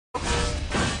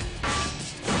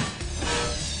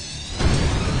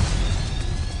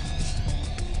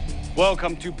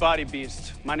Welcome to Body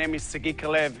Beast. My name is Sagi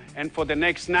Kalev, and for the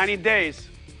next 90 days,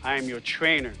 I am your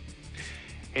trainer.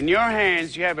 In your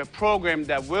hands, you have a program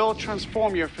that will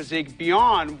transform your physique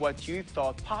beyond what you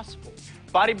thought possible.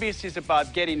 Body Beast is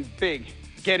about getting big,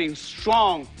 getting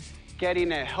strong,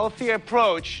 getting a healthy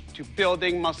approach to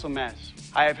building muscle mass.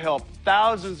 I have helped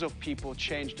thousands of people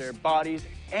change their bodies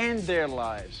and their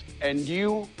lives, and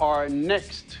you are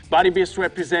next. Body Beast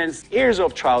represents years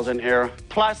of trials and error,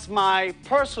 plus my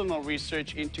personal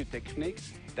research into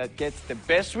techniques that gets the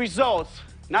best results,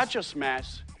 not just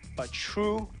mass, but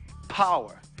true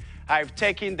power. I've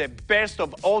taken the best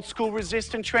of old school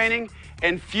resistance training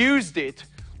and fused it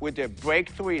with the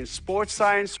breakthrough in sports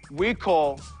science we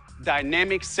call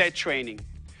dynamic set training.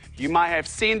 You might have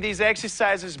seen these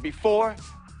exercises before,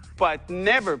 but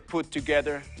never put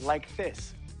together like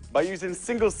this. By using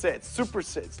single sets,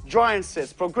 supersets, drawing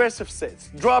sets, progressive sets,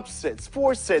 drop sets,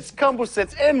 force sets, combo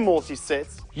sets, and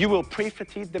multi-sets, you will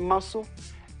pre-fatigue the muscle,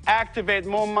 activate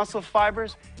more muscle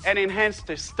fibers, and enhance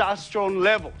testosterone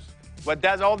levels. What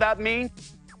does all that mean?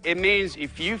 It means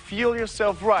if you feel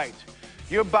yourself right,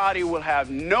 your body will have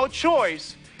no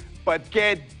choice but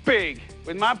get big.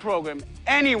 With my program,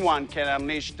 anyone can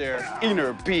unleash their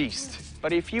inner beast.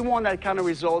 But if you want that kind of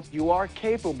result you are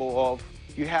capable of,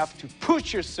 you have to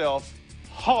push yourself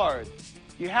hard.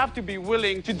 You have to be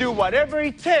willing to do whatever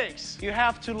it takes. You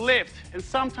have to lift and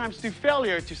sometimes do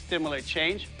failure to stimulate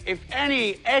change. If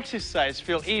any exercise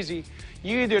feels easy,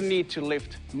 you either need to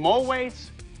lift more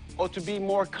weights or to be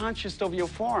more conscious of your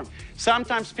form.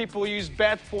 Sometimes people use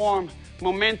bad form,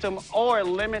 momentum, or a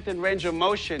limited range of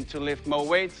motion to lift more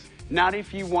weights. Not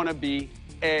if you want to be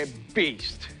a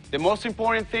beast. The most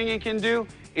important thing you can do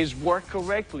is work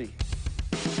correctly.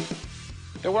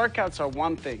 The workouts are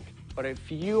one thing, but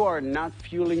if you are not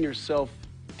fueling yourself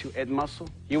to add muscle,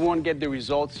 you won't get the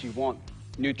results you want.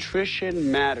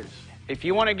 Nutrition matters. If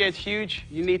you want to get huge,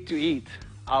 you need to eat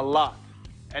a lot.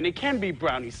 And it can't be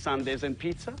brownies, sundaes, and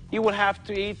pizza. You will have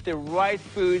to eat the right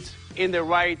foods in the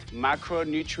right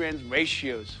macronutrient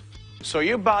ratios. So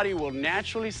your body will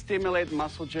naturally stimulate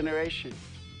muscle generation.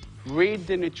 Read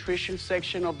the nutrition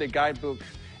section of the guidebook.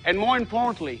 And more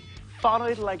importantly, follow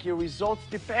it like your results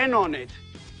depend on it,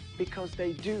 because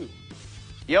they do.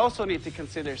 You also need to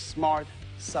consider smart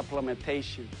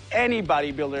supplementation. Any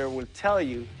bodybuilder will tell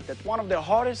you that one of the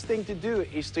hardest things to do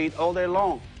is to eat all day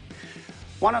long.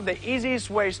 One of the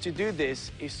easiest ways to do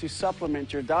this is to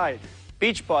supplement your diet.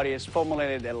 Beachbody has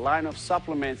formulated a line of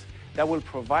supplements that will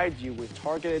provide you with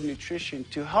targeted nutrition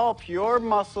to help your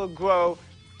muscle grow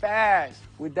fast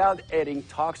without adding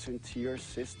toxin to your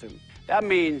system. That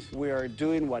means we are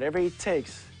doing whatever it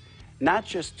takes, not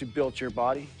just to build your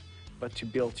body, but to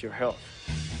build your health.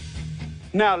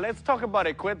 Now, let's talk about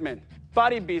equipment.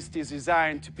 Body Beast is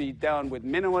designed to be done with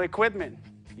minimal equipment.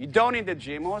 You don't need a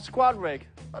gym or a squat rack,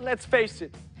 but let's face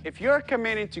it, if you're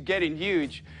committing to getting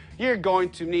huge, you're going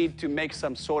to need to make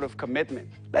some sort of commitment.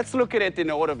 Let's look at it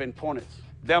in order of importance.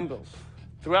 Dumbbells.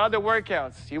 Throughout the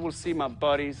workouts, you will see my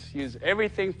buddies use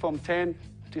everything from 10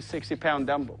 to 60-pound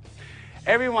dumbbell.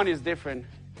 Everyone is different,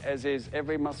 as is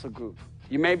every muscle group.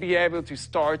 You may be able to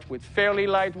start with fairly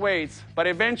light weights, but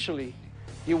eventually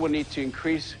you will need to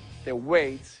increase the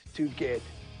weights to get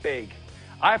big.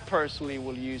 I personally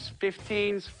will use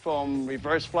 15s from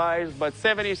reverse flies, but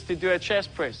 70s to do a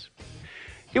chest press.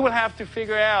 You will have to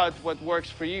figure out what works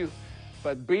for you,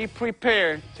 but be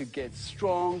prepared to get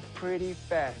strong pretty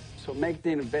fast. So make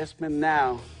the investment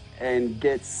now and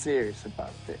get serious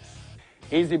about this.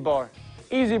 Easy bar.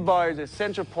 Easy bar is a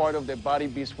central part of the Body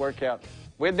Beast workout.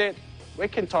 With it, we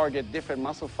can target different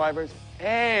muscle fibers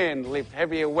and lift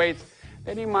heavier weights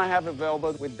than you might have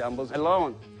available with dumbbells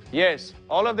alone. Yes,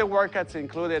 all of the workouts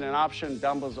included an option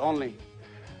dumbbells only,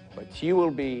 but you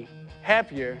will be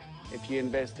happier if you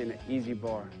invest in an easy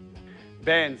bar.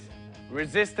 Bands.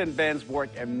 Resistant bands work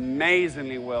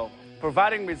amazingly well,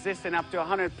 providing resistance up to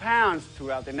 100 pounds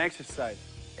throughout an exercise.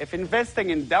 If investing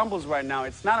in dumbbells right now,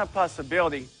 it's not a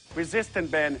possibility, resistant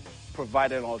band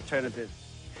provide an alternative.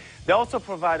 They also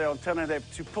provide an alternative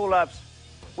to pull-ups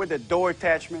with a door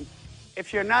attachment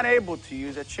if you're not able to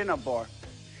use a chin-up bar.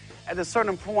 At a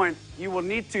certain point, you will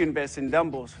need to invest in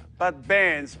dumbbells, but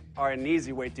bands are an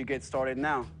easy way to get started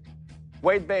now.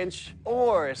 Weight bench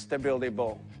or a stability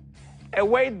ball. A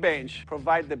weight bench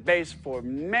provides the base for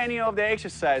many of the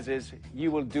exercises you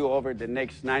will do over the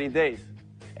next 90 days.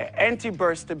 An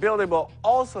anti-burst stability ball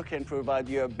also can provide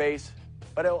you a base,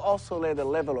 but it will also let a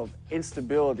level of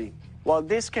instability. While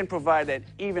this can provide an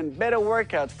even better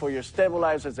workout for your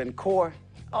stabilizers and core,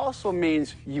 also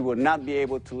means you will not be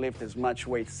able to lift as much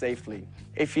weight safely.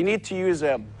 If you need to use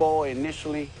a ball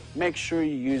initially, make sure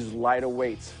you use lighter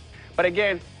weights. But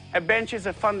again, a bench is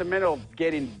a fundamental of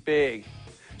getting big.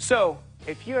 So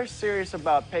if you're serious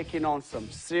about taking on some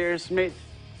serious meat,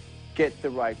 get the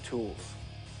right tools.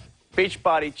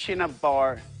 Beachbody Chin-Up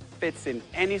Bar fits in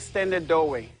any standard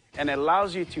doorway and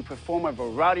allows you to perform a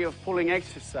variety of pulling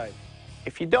exercise.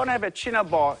 If you don't have a chin-up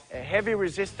bar, a heavy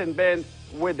resistant band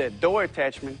with a door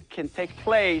attachment can take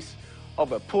place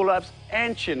of a pull-ups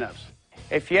and chin-ups.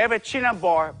 If you have a chin-up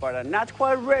bar but are not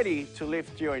quite ready to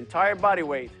lift your entire body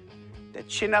weight, the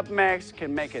Chin-Up Max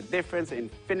can make a difference in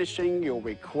finishing your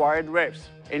required reps.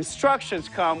 Instructions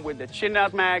come with the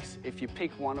Chin-Up Max if you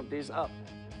pick one of these up.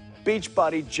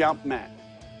 Beachbody Jump Mat.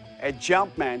 A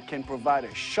jump mat can provide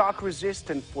a shock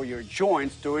resistance for your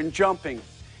joints during jumping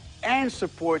and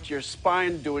support your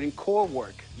spine during core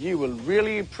work. You will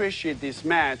really appreciate this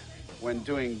mat when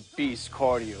doing beast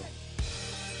cardio.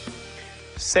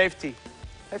 Safety.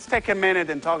 Let's take a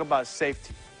minute and talk about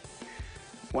safety.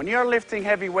 When you're lifting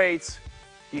heavy weights,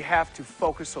 you have to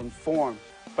focus on form,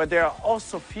 but there are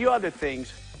also a few other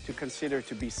things to consider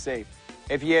to be safe.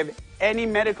 If you have any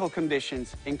medical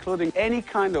conditions, including any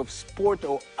kind of sport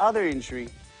or other injury,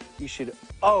 you should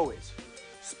always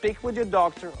speak with your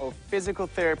doctor or physical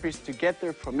therapist to get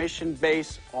their permission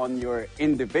based on your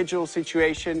individual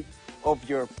situation of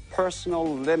your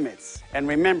personal limits. And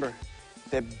remember,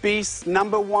 the beast's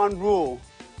 #1 rule,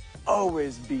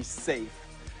 always be safe.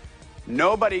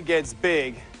 Nobody gets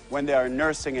big when they are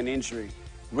nursing an injury.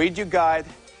 Read your guide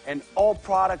and all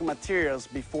product materials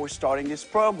before starting this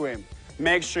program.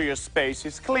 Make sure your space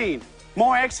is clean.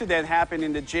 More accidents happen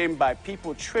in the gym by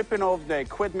people tripping over the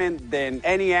equipment than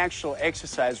any actual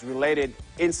exercise-related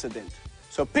incident.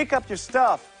 So pick up your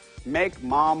stuff. Make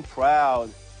mom proud.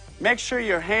 Make sure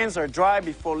your hands are dry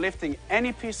before lifting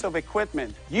any piece of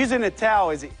equipment. Using a towel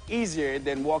is easier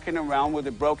than walking around with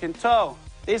a broken toe.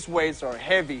 These weights are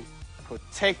heavy.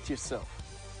 Protect yourself.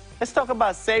 Let's talk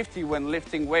about safety when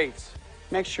lifting weights.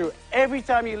 Make sure every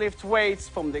time you lift weights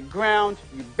from the ground,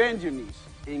 you bend your knees,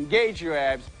 engage your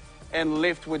abs, and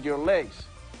lift with your legs.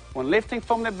 When lifting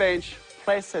from the bench,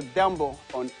 place a dumbbell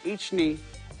on each knee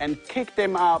and kick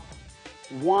them up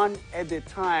one at a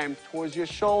time towards your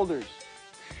shoulders.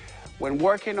 When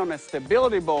working on a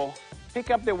stability ball,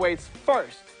 pick up the weights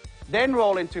first, then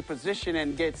roll into position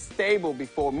and get stable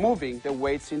before moving the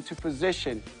weights into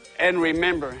position. And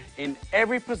remember, in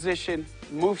every position,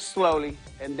 move slowly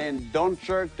and then don't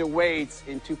jerk the weights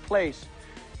into place.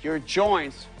 Your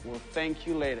joints will thank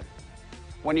you later.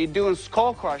 When you're doing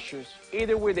skull crushers,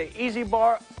 either with the EZ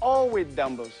bar or with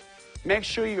dumbbells, make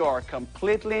sure you are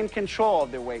completely in control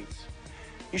of the weights.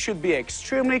 You should be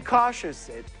extremely cautious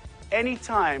at any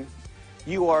time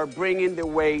you are bringing the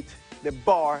weight, the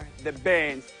bar, the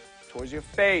band towards your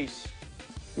face.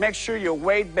 Make sure your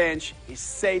weight bench is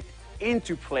set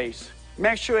into place.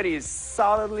 Make sure it is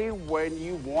solidly where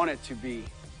you want it to be.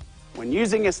 When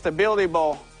using a stability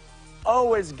ball,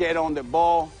 always get on the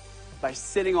ball by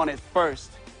sitting on it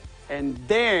first and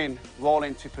then roll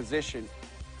into position.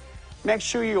 Make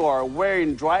sure you are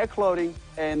wearing dry clothing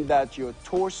and that your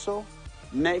torso,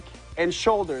 neck, and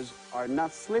shoulders are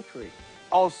not slippery.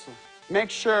 Also,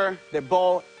 make sure the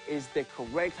ball is the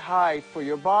correct height for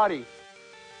your body.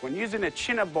 When using a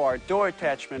chin-up bar, door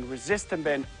attachment, resistant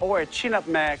band, or a chin-up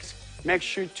max, make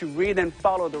sure to read and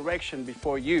follow direction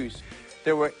before use.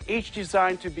 They were each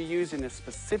designed to be used in a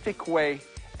specific way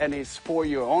and is for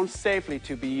your own safety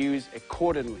to be used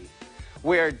accordingly.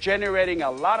 We are generating a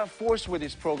lot of force with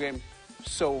this program,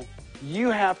 so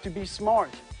you have to be smart.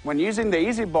 When using the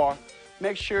EZ bar,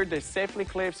 make sure the safety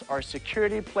clips are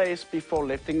securely placed before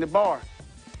lifting the bar.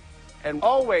 And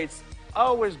always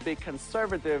be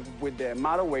conservative with the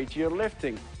amount of weight you're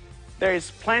lifting. There is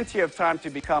plenty of time to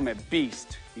become a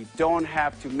beast. You don't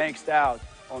have to max out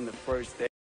on the first day.